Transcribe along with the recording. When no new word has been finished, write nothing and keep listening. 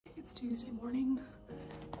It's Tuesday morning.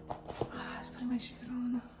 Just putting my shoes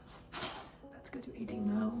on. About to go do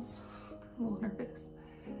 18 miles. I'm a little nervous.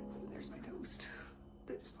 There's my toast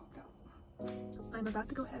that just popped out. I'm about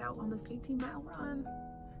to go head out on this 18-mile run.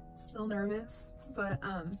 Still nervous, but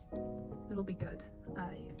it'll be good.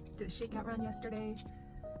 I did a shakeout run yesterday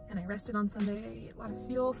and I rested on Sunday. I ate a lot of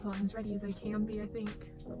fuel, so I'm as ready as I can be, I think.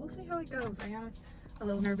 But we'll see how it goes. I am a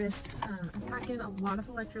little nervous. I'm packing a lot of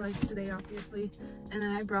electrolytes today, obviously, and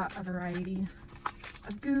then I brought a variety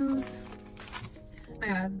of GUs. I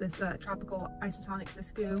have this tropical isotonic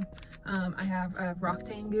cis goo. I have a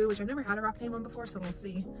Roctane goo, which I've never had a Roctane one before, so we'll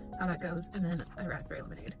see how that goes. And then a raspberry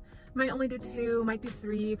lemonade. Might only do 2, might do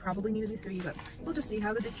 3, probably need to do 3, but we'll just see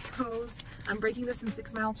how the day goes. I'm breaking this in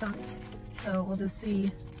 6-mile chunks, so we'll just see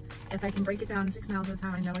if I can break it down in 6 miles at a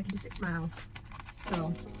time. I know I can do 6 miles, so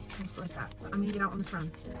we'll just go like that. But I'm gonna get out on this run.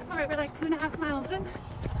 All right, we're like 2.5 miles in,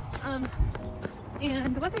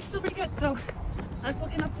 and the weather's still pretty good, so it's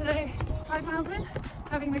looking up today. 5 miles in,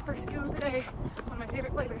 having my first goo of the day, one of my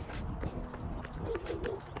favorite flavors.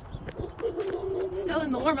 Still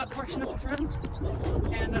in the warm-up portion of this run,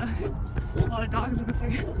 and a lot of dogs in this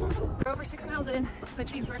area. We're over 6 miles in,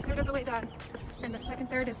 which means we're a third of the way done, and the second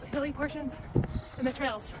third is the hilly portions and the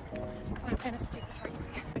trails. So my plan is to take this hard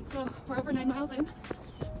easy. So we're over 9 miles in,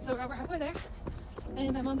 so we're over halfway there,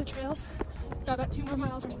 and I'm on the trails. Got about 2 more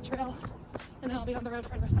miles worth of trail, and then I'll be on the road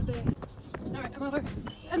for the rest of the day. All right, I'm over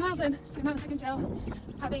 10 miles in, so I'm on a second gel,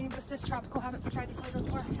 having the Cis Tropical. Haven't tried this flavor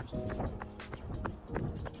before.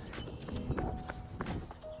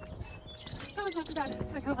 That one's not too bad.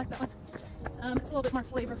 I kind of like that one. It's a little bit more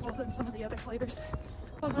flavorful than some of the other flavors.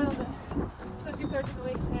 12 miles in, so 2/3 of the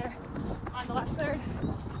way there. On the last third,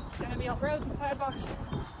 gonna be all roads and sidewalks.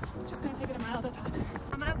 Just gonna take it a mile at a time.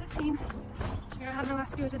 On mile 15, here I have my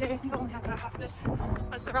last goo of the day. I think I'll only have about half of this.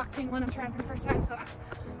 That's the Roctane one I'm trying for the first time, so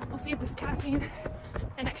we'll see if this caffeine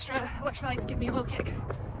and extra electrolytes give me a little kick.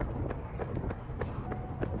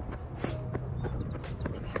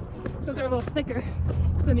 Those are a little thicker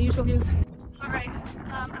than the usual views. Alright,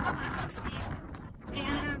 I'm up at 16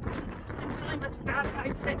 and I'm dealing with bad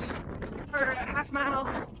side stitch for a half mile.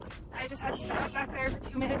 I just had to stop back there for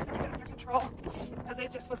 2 minutes to get it under control because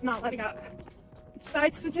it just was not letting up.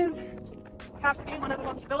 Side stitches have to be one of the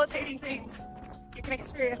most debilitating things you can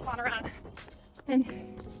experience on a run. And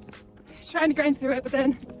just trying to grind through it, but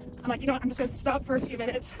then I'm like, you know what, I'm just going to stop for a few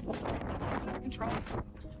minutes and get this under control.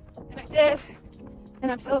 And I did,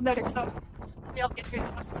 and I'm feeling better, so I'll be able to get through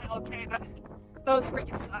this last mile okay, but those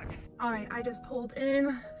freaking suck. Alright, I just pulled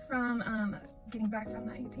in from getting back from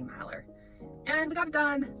the 18-miler. And we got it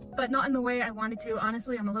done, but not in the way I wanted to.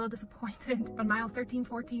 Honestly, I'm a little disappointed. But mile 13,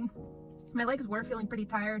 14, my legs were feeling pretty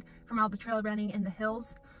tired from all the trail running in the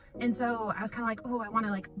hills. And so I was kind of like, oh, I want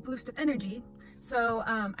to like boost of energy. So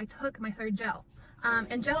I took my 3rd gel.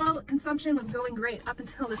 And gel consumption was going great up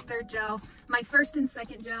until this 3rd gel. My 1st and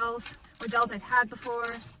 2nd gels were gels I've had before.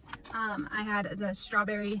 I had the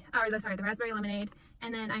the raspberry lemonade,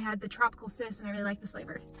 and then I had the tropical cis, and I really like this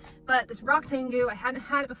flavor. But this Roctane goo, I hadn't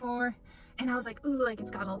had it before, and I was like, ooh, like it's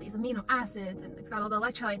got all these amino acids, and it's got all the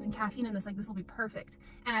electrolytes and caffeine in this, like this will be perfect.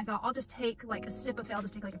 And I thought I'll just take like a sip of it, I'll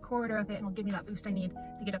just take like a 1/4 of it, and it'll give me that boost I need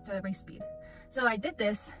to get up to race speed. So I did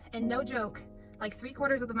this, and no joke, like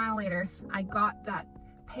 3/4 of the mile later, I got that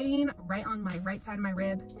pain right on my right side of my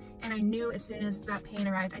rib, and I knew as soon as that pain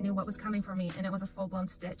arrived, I knew what was coming for me, and it was a full-blown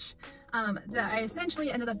stitch that I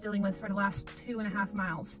essentially ended up dealing with for the last 2.5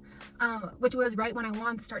 miles, which was right when I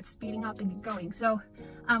wanted to start speeding up and get going. So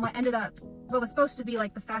what was supposed to be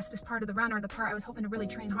like the fastest part of the run, or the part I was hoping to really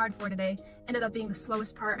train hard for today, ended up being the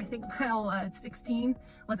slowest part. I think mile 16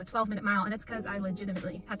 was a 12-minute mile, and it's because I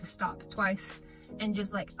legitimately had to stop twice and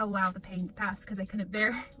just like allow the pain to pass because I couldn't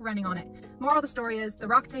bear running on it. Moral of the story is the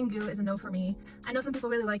Roctane goo is a no for me. I know some people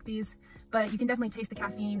really like these, but you can definitely taste the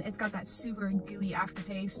caffeine. It's got that super gooey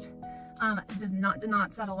aftertaste. It did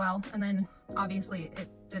not settle well, and then obviously it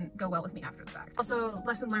didn't go well with me after the fact. Also,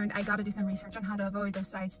 lesson learned, I got to do some research on how to avoid those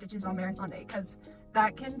side stitches on marathon day, because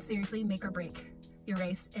that can seriously make or break your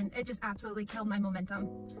race, and it just absolutely killed my momentum,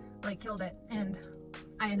 like killed it, and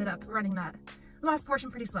I ended up running that last portion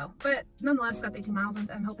pretty slow, but nonetheless got the 18 miles, and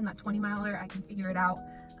I'm hoping that 20-miler I can figure it out.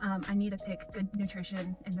 I need to pick good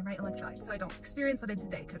nutrition and the right electrolytes so I don't experience what I did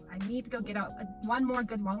today, because I need to go get out one more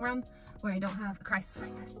good long run where I don't have a crisis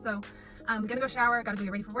like this. So I'm gonna go shower, gotta go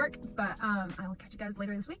get ready for work, but I will catch you guys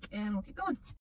later this week and we'll keep going.